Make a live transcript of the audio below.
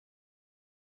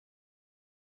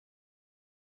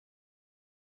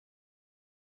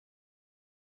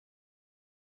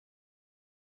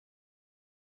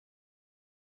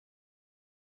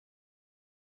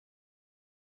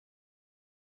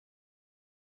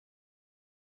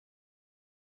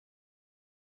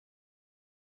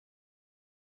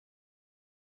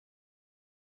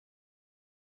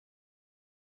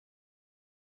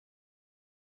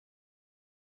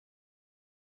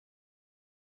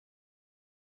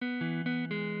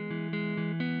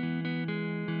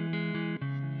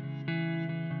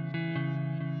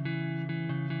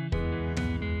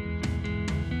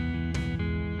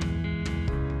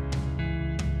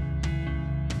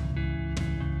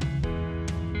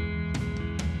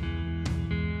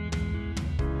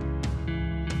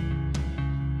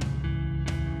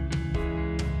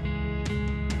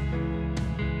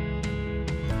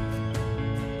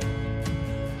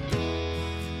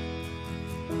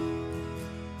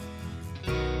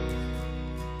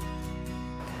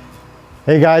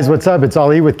Hey guys, what's up? It's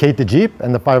Ali with Kate the Jeep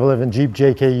and the 511 Jeep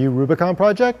JKU Rubicon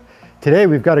project. Today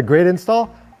we've got a great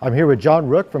install. I'm here with John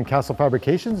Roohk from Castle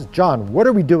Fabrications. John, what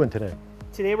are we doing today?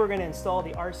 Today we're going to install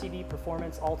the RCV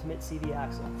Performance Ultimate CV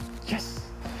Axle. Yes!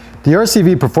 The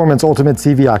RCV Performance Ultimate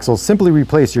CV Axles simply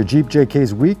replace your Jeep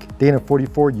JK's weak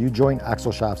Dana44 U-joint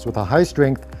axle shafts with a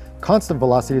high-strength, constant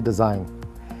velocity design.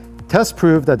 Tests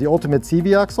prove that the Ultimate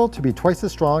CV axle to be twice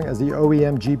as strong as the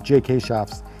OEM Jeep JK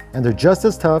shafts, and they're just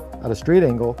as tough at a straight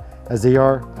angle as they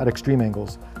are at extreme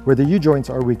angles, where the U-joints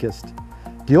are weakest.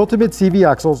 The Ultimate CV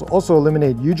axles also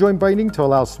eliminate U-joint binding to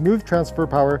allow smooth transfer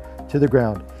power to the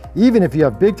ground. Even if you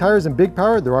have big tires and big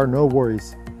power, there are no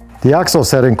worries. The axle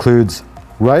set includes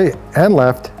right and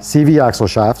left CV axle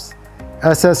shafts,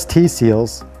 SST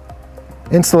seals,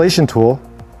 installation tool,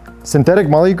 synthetic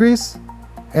moly grease,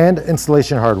 and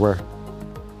installation hardware.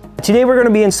 Today we're going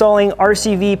to be installing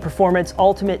RCV Performance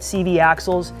Ultimate CV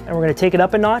axles, and we're going to take it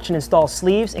up a notch and install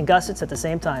sleeves and gussets at the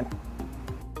same time.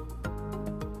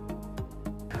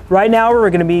 Right now we're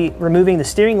going to be removing the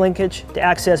steering linkage to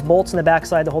access bolts in the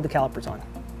backside to hold the calipers on.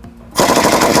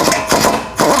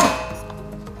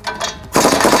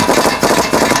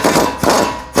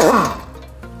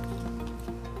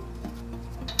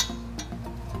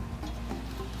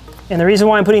 And the reason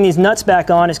why I'm putting these nuts back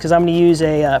on is because I'm going to use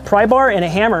a pry bar and a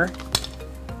hammer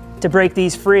to break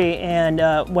these free. And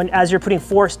as you're putting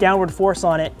downward force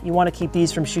on it, you want to keep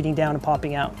these from shooting down and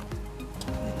popping out.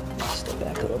 Step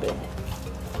back a little bit.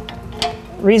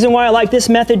 Reason why I like this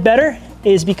method better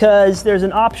is because there's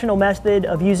an optional method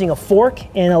of using a fork,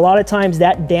 and a lot of times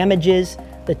that damages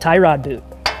the tie rod boot.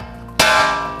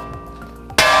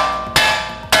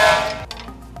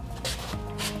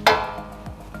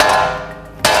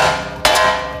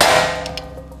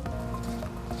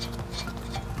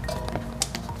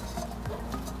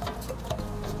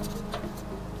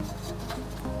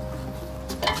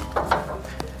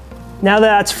 Now that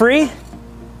that's free,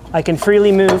 I can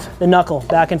freely move the knuckle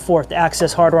back and forth to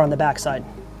access hardware on the backside.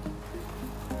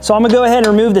 So I'm gonna go ahead and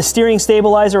remove the steering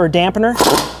stabilizer or dampener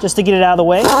just to get it out of the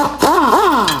way.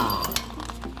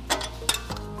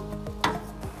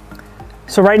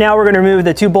 So right now we're gonna remove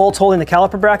the two bolts holding the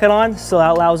caliper bracket on, so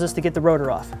that allows us to get the rotor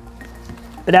off.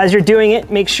 But as you're doing it,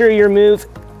 make sure you remove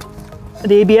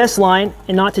the ABS line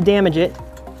and not to damage it.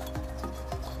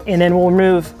 And then we'll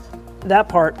remove that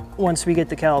part once we get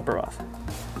the caliper off.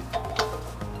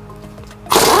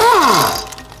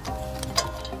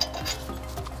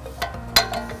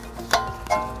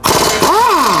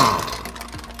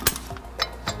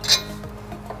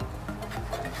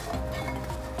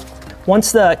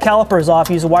 Once the caliper is off,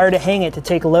 use a wire to hang it to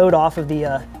take load off of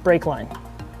the brake line.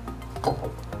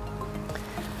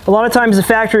 A lot of times the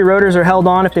factory rotors are held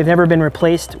on if they've never been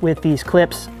replaced with these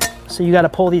clips, so you got to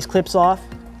pull these clips off.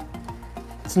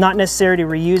 It's not necessary to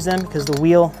reuse them because the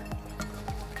wheel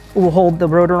will hold the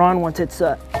rotor on once it's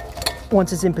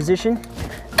in position.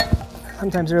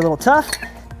 Sometimes they're a little tough,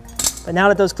 but now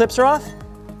that those clips are off,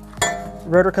 the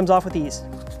rotor comes off with ease.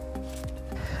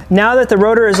 Now that the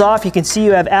rotor is off, you can see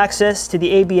you have access to the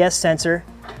ABS sensor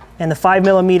and the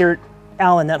 5mm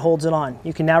Allen that holds it on.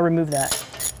 You can now remove that.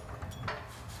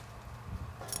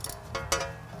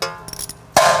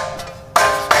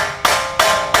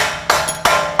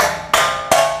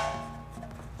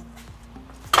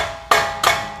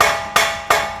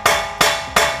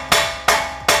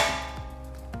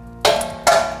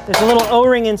 There's a little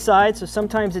O-ring inside, so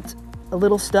sometimes it's a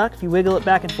little stuck. If you wiggle it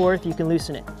back and forth, you can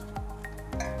loosen it.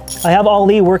 I have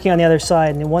Ali working on the other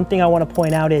side, and one thing I want to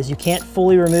point out is you can't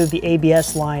fully remove the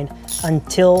ABS line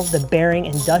until the bearing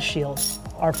and dust shields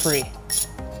are free.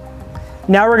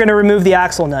 Now we're going to remove the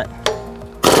axle nut.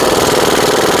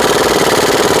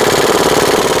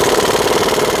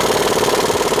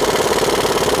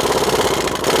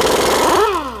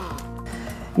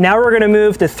 Now we're going to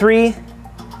move the 3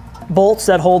 bolts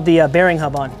that hold the bearing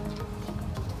hub on.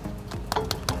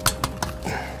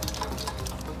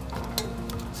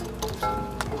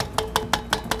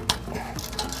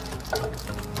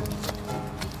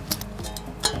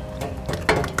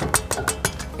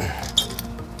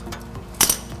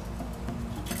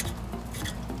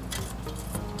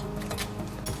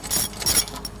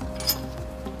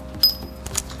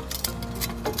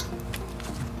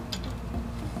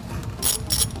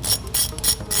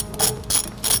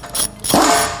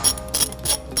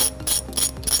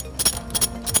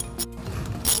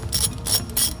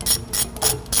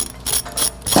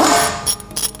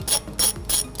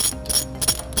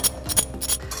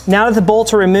 Now that the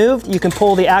bolts are removed, you can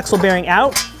pull the axle bearing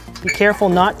out. Be careful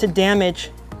not to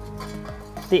damage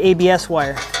the ABS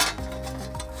wire.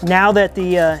 Now that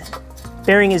the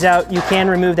bearing is out, you can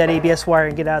remove that ABS wire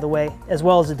and get out of the way, as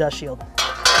well as the dust shield.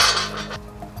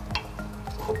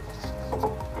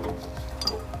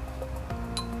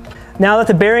 Now that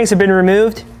the bearings have been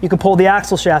removed, you can pull the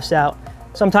axle shafts out.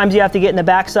 Sometimes you have to get in the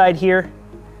backside here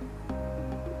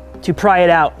to pry it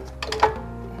out.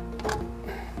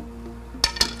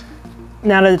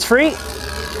 Now that it's free,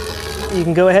 you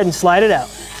can go ahead and slide it out.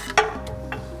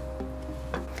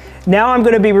 Now I'm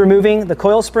going to be removing the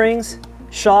coil springs,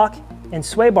 shock, and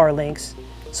sway bar links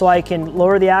so I can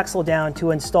lower the axle down to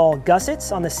install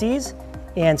gussets on the C's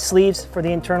and sleeves for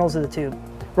the internals of the tube.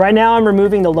 Right now I'm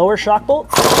removing the lower shock bolt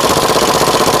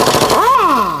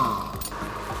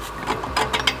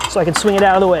so I can swing it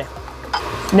out of the way.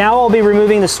 Now I'll be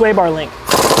removing the sway bar link.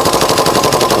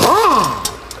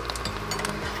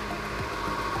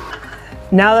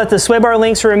 Now that the sway bar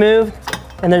links are removed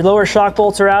and the lower shock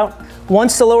bolts are out,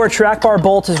 once the lower track bar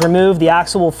bolt is removed, the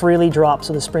axle will freely drop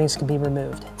so the springs can be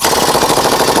removed.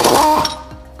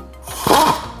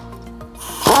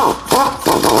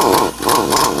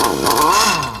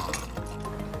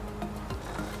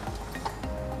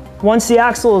 Once the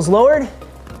axle is lowered,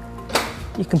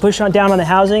 you can push on down on the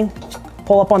housing,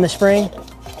 pull up on the spring,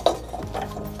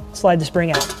 slide the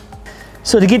spring out.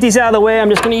 So to get these out of the way, I'm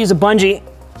just going to use a bungee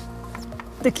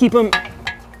to keep them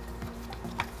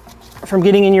from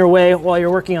getting in your way while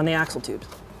you're working on the axle tubes.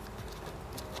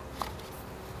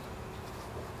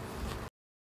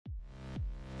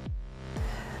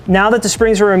 Now that the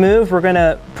springs are removed, we're going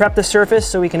to prep the surface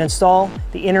so we can install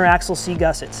the inner axle C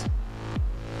gussets.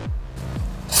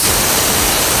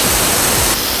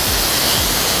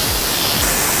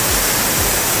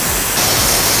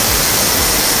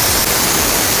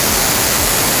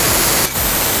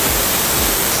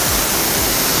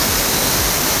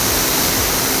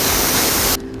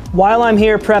 While I'm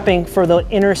here prepping for the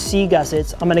inner C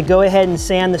gussets, I'm going to go ahead and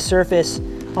sand the surface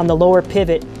on the lower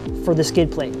pivot for the skid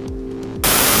plate.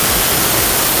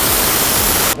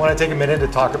 I want to take a minute to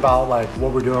talk about like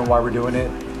what we're doing, why we're doing it,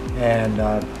 and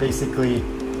basically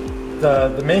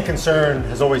the main concern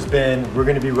has always been we're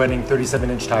going to be running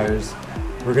 37-inch tires.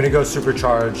 We're going to go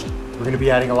supercharged. We're going to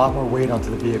be adding a lot more weight onto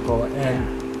the vehicle,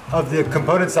 and of the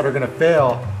components that are going to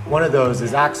fail, one of those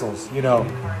is axles. You know,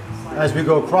 as we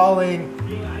go crawling,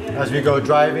 as we go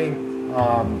driving,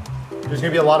 there's going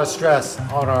to be a lot of stress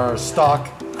on our stock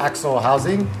axle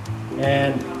housing,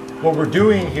 and what we're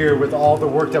doing here with all the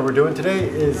work that we're doing today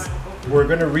is we're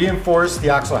going to reinforce the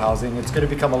axle housing. It's going to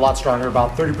become a lot stronger,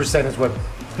 about 30% is what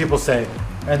people say,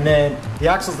 and then the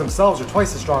axles themselves are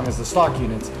twice as strong as the stock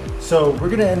units. So we're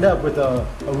going to end up with a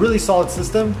really solid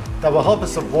system that will help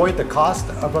us avoid the cost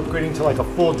of upgrading to like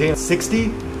a full Dana 60,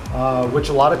 which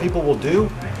a lot of people will do,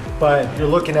 but you're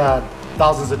looking at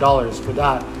thousands of dollars for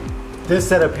that. This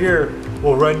setup here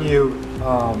will run you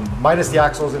minus the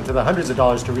axles into the hundreds of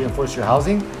dollars to reinforce your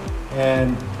housing,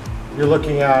 and you're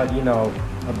looking at, you know,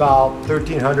 about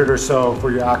 $1,300 or so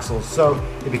for your axles. So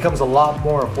it becomes a lot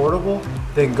more affordable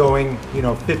than going, you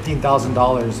know,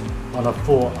 $15,000 on a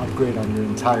full upgrade on your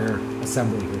entire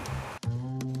assembly here.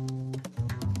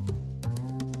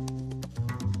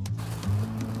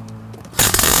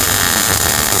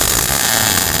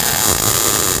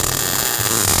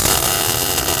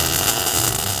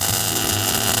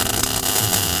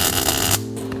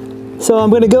 So I'm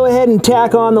going to go ahead and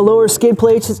tack on the lower skid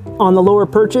plates on the lower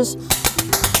perches.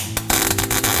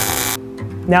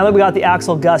 Now that we got the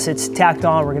axle gussets tacked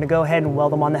on, we're going to go ahead and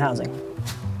weld them on the housing.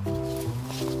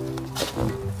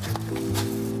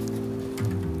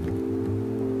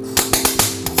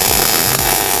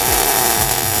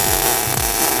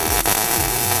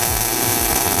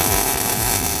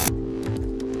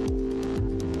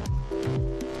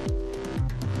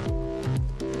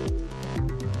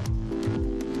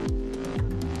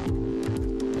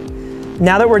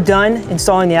 Now that we're done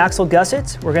installing the axle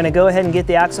gussets, we're going to go ahead and get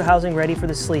the axle housing ready for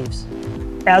the sleeves.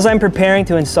 As I'm preparing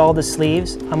to install the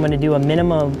sleeves, I'm going to do a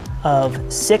minimum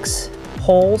of 6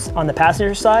 holes on the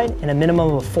passenger side and a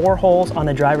minimum of 4 holes on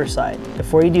the driver's side.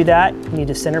 Before you do that, you need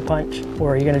to center punch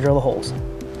or you're going to drill the holes.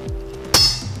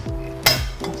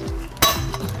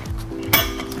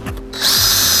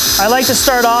 I like to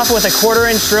start off with a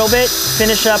 1/4-inch drill bit,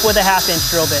 finish up with a 1/2-inch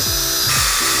drill bit.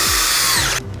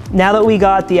 Now that we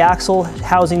got the axle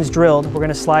housings drilled, we're going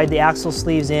to slide the axle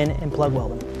sleeves in and plug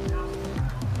weld them.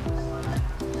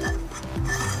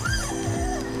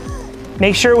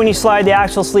 Make sure when you slide the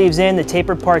axle sleeves in, the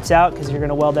tapered part's out because you're going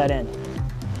to weld that in.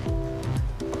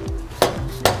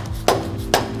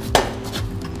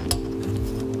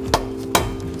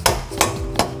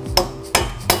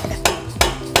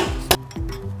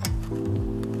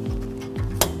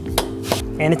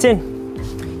 and it's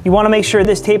in. You want to make sure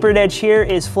this tapered edge here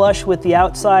is flush with the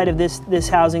outside of this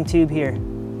housing tube here.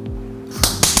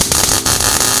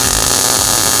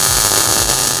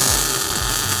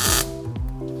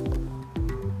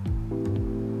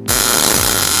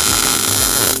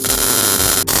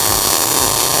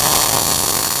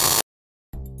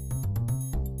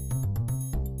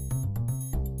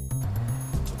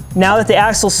 Now that the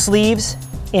axle sleeves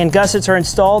and gussets are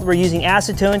installed, we're using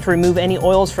acetone to remove any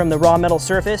oils from the raw metal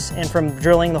surface and from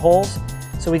drilling the holes,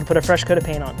 so we can put a fresh coat of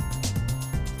paint on.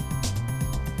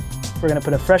 We're going to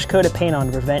put a fresh coat of paint on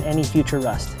to prevent any future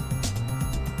rust.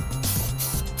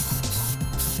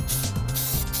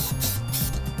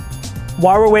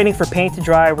 While we're waiting for paint to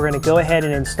dry, we're going to go ahead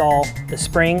and install the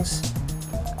springs,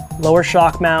 lower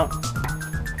shock mount,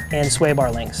 and sway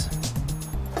bar links.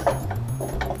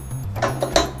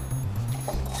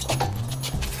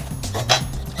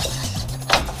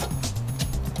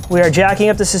 We are jacking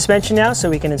up the suspension now so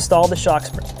we can install the shock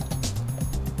spring.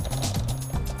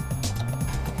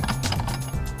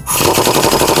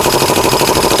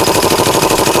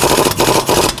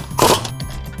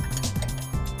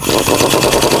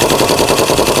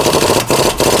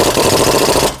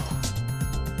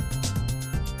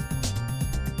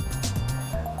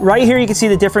 Right here you can see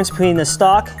the difference between the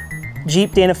stock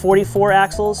Jeep Dana44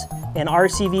 axles and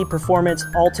RCV Performance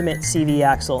Ultimate CV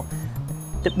axle.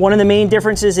 One of the main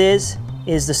differences is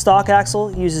the stock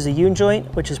axle uses a U-joint,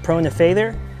 which is prone to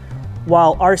failure,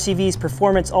 while RCV's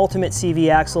Performance Ultimate CV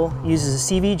axle uses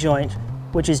a CV joint,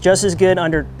 which is just as good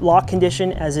under lock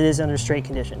condition as it is under straight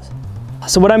conditions.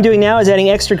 So what I'm doing now is adding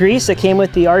extra grease that came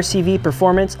with the RCV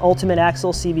Performance Ultimate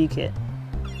Axle CV kit.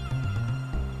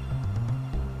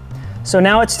 So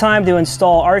now it's time to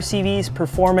install RCV's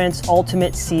Performance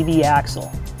Ultimate CV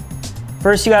axle.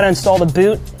 First you got to install the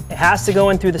boot. It has to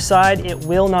go in through the side. It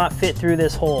will not fit through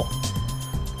this hole.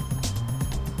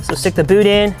 So stick the boot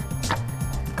in,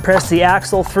 press the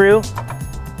axle through.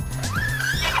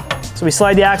 So we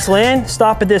slide the axle in,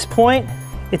 stop at this point.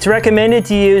 It's recommended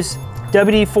to use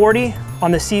WD-40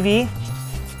 on the CV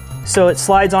so it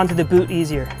slides onto the boot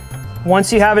easier.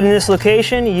 Once you have it in this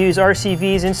location, you use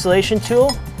RCV's installation tool.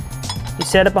 You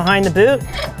set it behind the boot.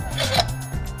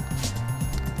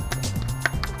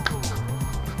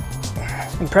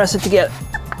 And press it together.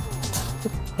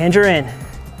 And you're in.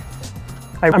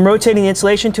 I'm rotating the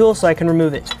installation tool so I can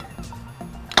remove it.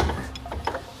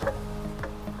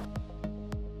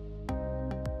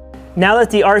 Now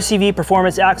that the RCV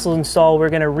Performance axle is installed, we're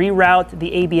going to reroute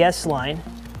the ABS line.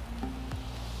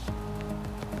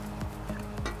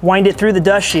 Wind it through the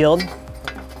dust shield.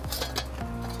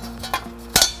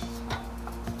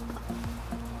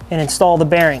 And install the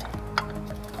bearing.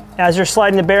 As you're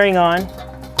sliding the bearing on,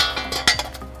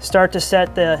 start to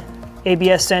set the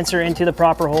ABS sensor into the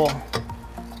proper hole.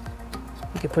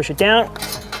 You can push it down.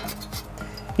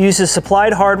 Use the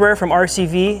supplied hardware from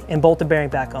RCV and bolt the bearing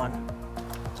back on.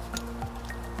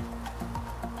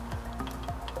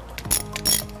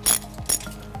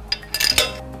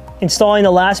 Installing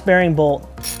the last bearing bolt.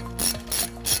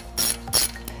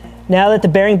 Now that the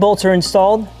bearing bolts are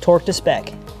installed, torque to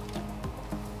spec.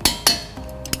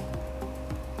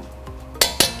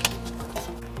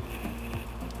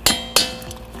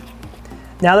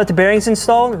 Now that the bearing's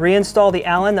installed, reinstall the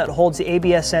Allen that holds the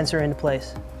ABS sensor into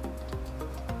place.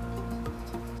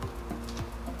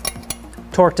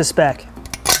 Torque to spec.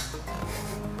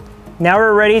 Now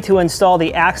we're ready to install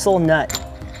the axle nut.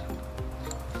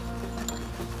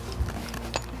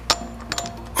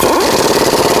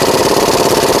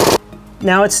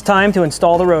 Now it's time to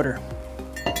install the rotor.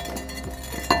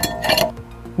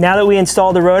 Now that we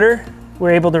installed the rotor,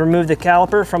 we're able to remove the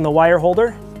caliper from the wire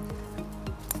holder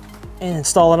and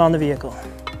install it on the vehicle.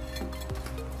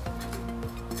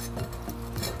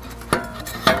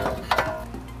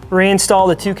 Reinstall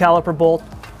the 2 caliper bolt.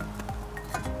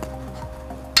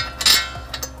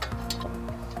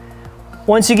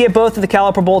 Once you get both of the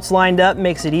caliper bolts lined up, it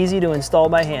makes it easy to install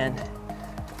by hand.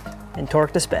 And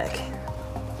torque to spec.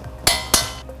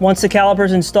 Once the caliper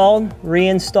is installed,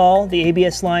 reinstall the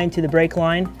ABS line to the brake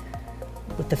line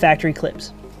with the factory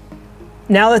clips.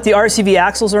 Now that the RCV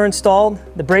axles are installed,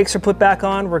 the brakes are put back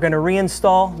on, we're going to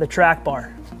reinstall the track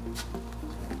bar.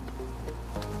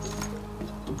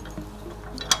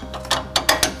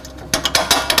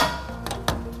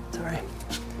 Sorry.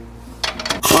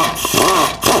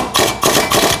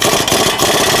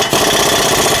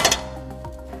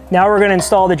 Now we're going to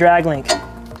install the drag link.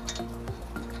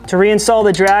 To reinstall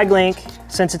the drag link,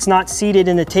 since it's not seated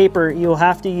in the taper, you'll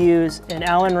have to use an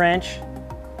Allen wrench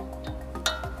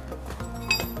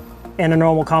and a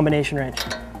normal combination wrench.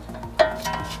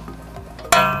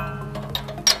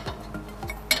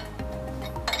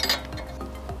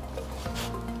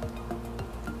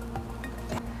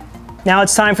 Now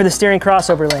it's time for the steering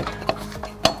crossover link.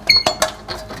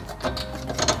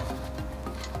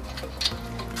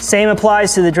 Same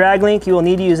applies to the drag link. You will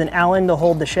need to use an Allen to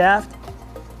hold the shaft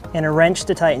and a wrench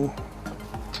to tighten.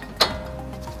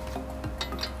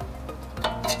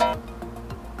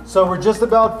 So we're just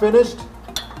about finished.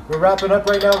 We're wrapping up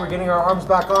right now. We're getting our arms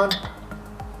back on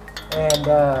and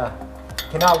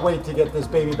cannot wait to get this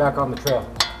baby back on the trail.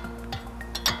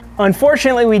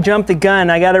 Unfortunately, we jumped the gun.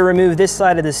 I got to remove this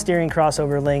side of the steering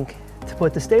crossover link to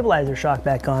put the stabilizer shock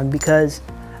back on because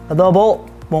the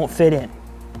bolt won't fit in.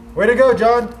 Way to go,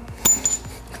 John.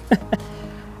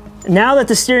 Now that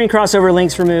the steering crossover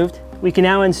link's removed, we can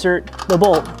now insert the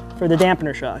bolt for the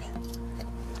dampener shock.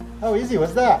 How easy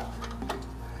was that?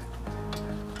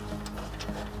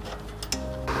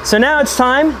 So now it's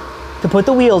time to put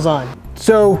the wheels on.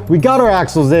 So we got our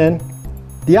axles in,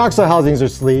 the axle housings are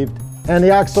sleeved, and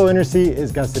the axle inner seat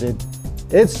is gusseted.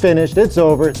 It's finished, it's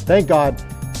over, thank God.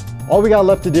 All we got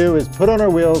left to do is put on our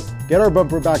wheels, get our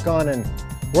bumper back on, and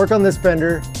work on this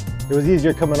fender. It was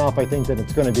easier coming off, I think, than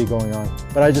it's gonna be going on.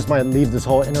 But I just might leave this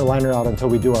whole inner liner out until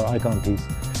we do our icon piece.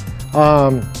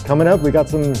 Coming up, we got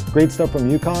some great stuff from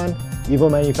Yukon, Evo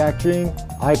Manufacturing,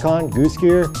 Icon, Goose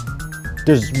Gear.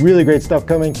 There's really great stuff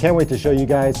coming. Can't wait to show you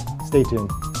guys. Stay tuned.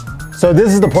 So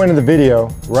this is the point of the video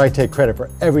where I take credit for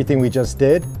everything we just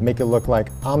did, make it look like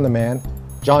I'm the man.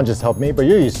 John just helped me, but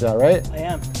you're used to that, right? I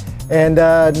am. And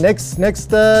next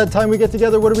time we get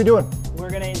together, what are we doing? We're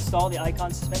gonna install the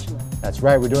Icon suspension lift. That's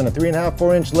right, we're doing a 3.5,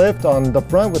 4-inch lift on the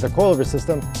front with a coilover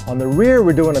system. On the rear,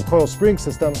 we're doing a coil spring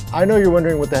system. I know you're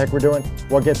wondering what the heck we're doing.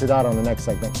 We'll get to that on the next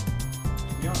segment.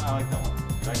 You know, I like that one.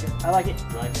 You like it? I like it.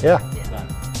 You like it? Yeah.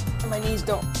 Done. My knees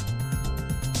don't.